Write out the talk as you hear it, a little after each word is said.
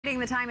exciting.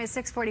 The time is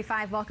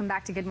 6:45. Welcome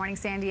back to Good Morning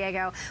San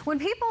Diego. When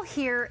people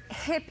hear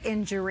hip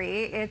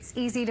injury, it's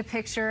easy to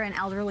picture an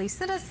elderly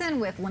citizen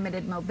with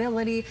limited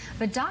mobility,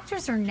 but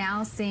doctors are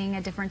now seeing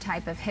a different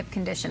type of hip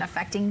condition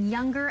affecting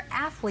younger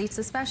athletes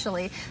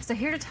especially. So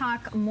here to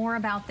talk more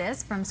about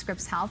this from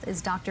Scripps Health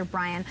is Dr.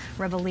 Brian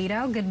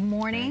Rebolledo. Good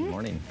morning. Good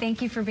morning.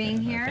 Thank you for being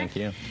here. Thank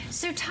you.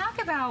 So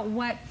talk about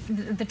what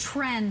the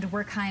trend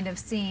we're kind of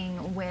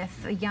seeing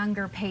with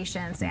younger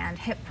patients and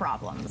hip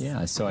problems.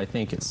 Yeah, so I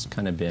think it's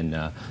kind of been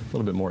a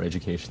little bit more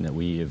education that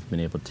we have been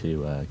able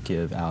to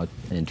give out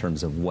in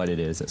terms of what it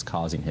is that's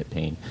causing hip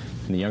pain.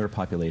 In the younger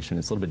population,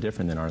 it's a little bit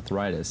different than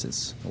arthritis.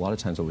 It's a lot of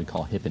times what we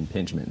call hip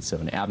impingement, so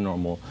an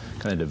abnormal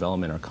kind of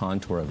development or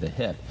contour of the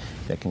hip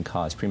that can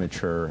cause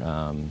premature,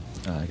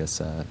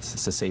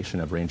 cessation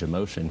of range of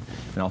motion,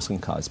 and also can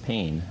cause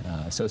pain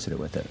associated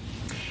with it.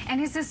 And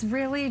is this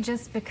really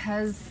just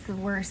because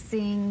we're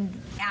seeing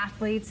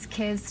athletes,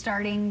 kids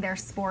starting their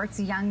sports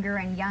younger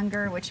and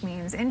younger, which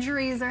means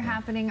injuries are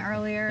happening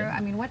earlier? Yeah.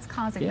 I mean, what's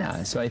causing this?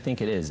 Yeah, so I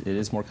think it is. It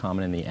is more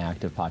common in the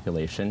active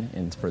population,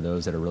 and for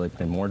those that are really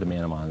putting more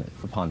demand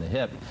upon the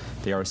hip,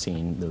 they are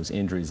seeing those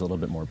injuries a little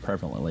bit more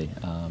prevalently.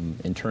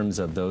 In terms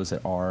of those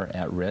that are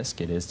at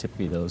risk, it is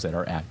typically those that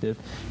are active,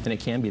 and it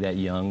can be that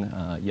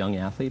young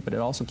athlete, but it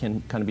also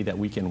can kind of be that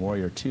weekend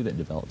warrior too that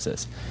develops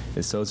this.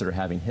 It's those that are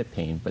having hip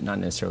pain, but not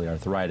necessarily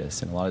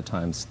arthritis, and a lot of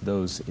times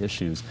those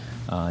issues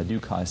do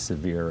cause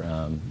severe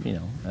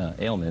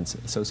ailments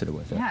associated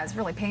with it. Yeah, it's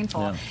really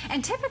painful. Yeah.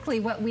 And typically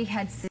what we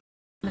had seen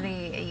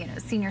the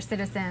senior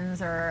citizens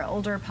or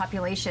older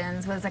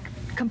populations was a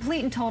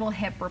complete and total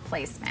hip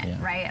replacement,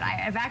 right?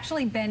 I've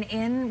actually been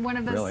in one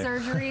of those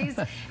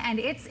surgeries, and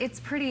it's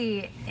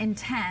pretty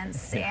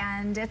intense,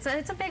 and it's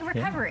a big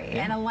recovery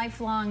and a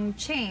lifelong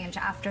change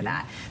after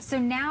that. So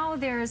now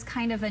there's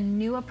kind of a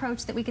new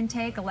approach that we can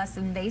take, a less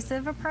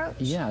invasive approach?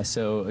 Yeah,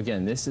 so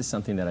again, this is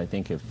something that I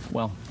think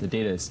the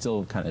data is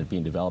still kind of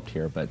being developed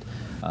here, but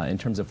in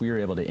terms of if we were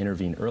able to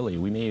intervene early,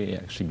 we may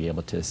actually be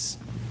able to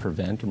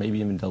prevent or maybe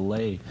even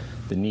delay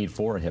the need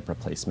for a hip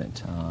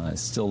replacement.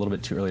 It's still a little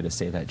bit too early to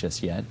say that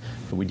just yet,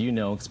 but we do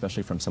know,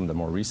 especially from some of the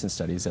more recent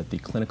studies, that the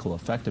clinical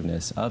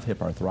effectiveness of hip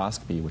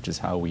arthroscopy, which is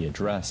how we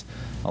address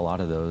a lot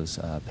of those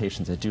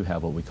patients that do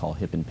have what we call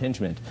hip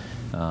impingement,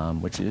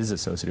 which is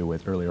associated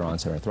with earlier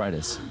onset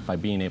arthritis. By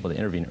being able to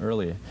intervene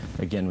early,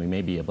 again, we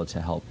may be able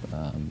to help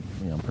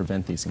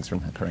prevent these things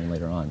from occurring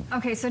later on.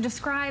 Okay, so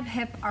describe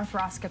hip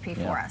arthroscopy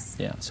for us.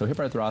 Yeah, so hip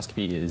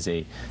arthroscopy is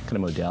a kind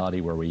of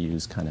modality where we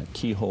use kind of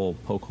keyhole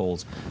poke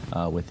holes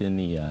within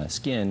the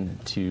skin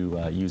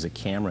to use a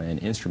camera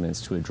and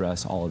instruments to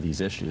address all of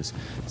these issues.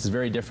 This is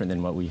very different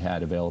than what we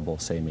had available,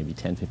 say, maybe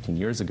 10, 15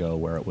 years ago,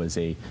 where it was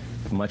a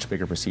much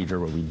bigger procedure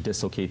where we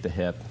dislocate the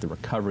hip, the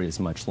recovery is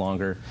much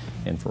longer,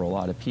 and for a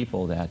lot of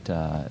people that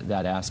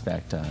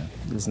aspect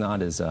is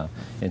not as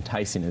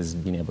enticing as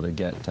being able to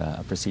get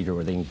a procedure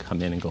where they can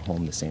come in and go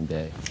home the same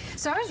day.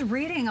 So I was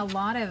reading a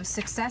lot of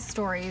success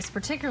stories,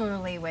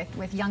 particularly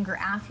with younger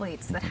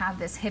athletes that have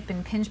this hip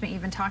impingement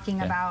you've been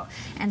talking about,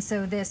 and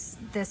so this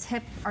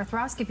hip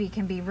arthroscopy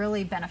can be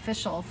really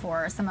beneficial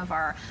for some of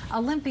our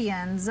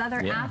Olympians,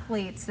 other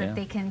athletes, that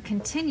they can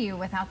continue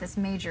without this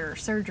major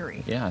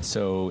surgery. Yeah,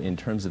 so in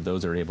terms of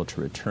those that are able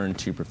to return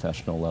to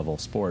professional level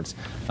sports,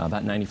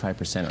 about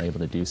 95% are able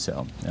to do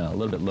so. A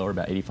little bit lower,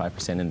 about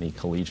 85% in the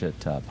collegiate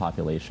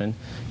population,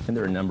 and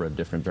there are a number of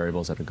different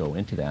variables that go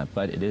into that,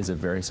 but it is a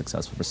very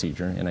successful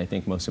procedure, and I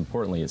think most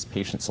importantly is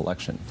patient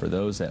selection. For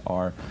those that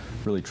are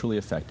really truly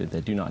affected,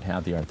 that do not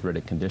have the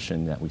arthritic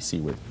condition that we see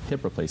with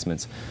hip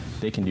replacements,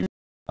 they can do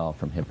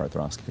from hip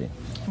arthroscopy.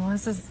 Well,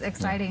 this is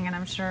exciting, and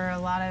I'm sure a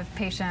lot of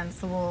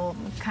patients will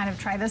kind of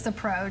try this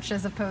approach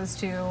as opposed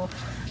to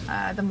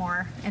the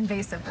more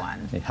invasive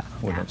one. Yeah,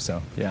 we hope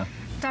so, yeah.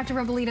 Dr.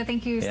 Rebolledo,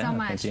 thank you so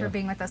much for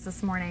being with us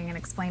this morning and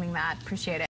explaining that. Appreciate it.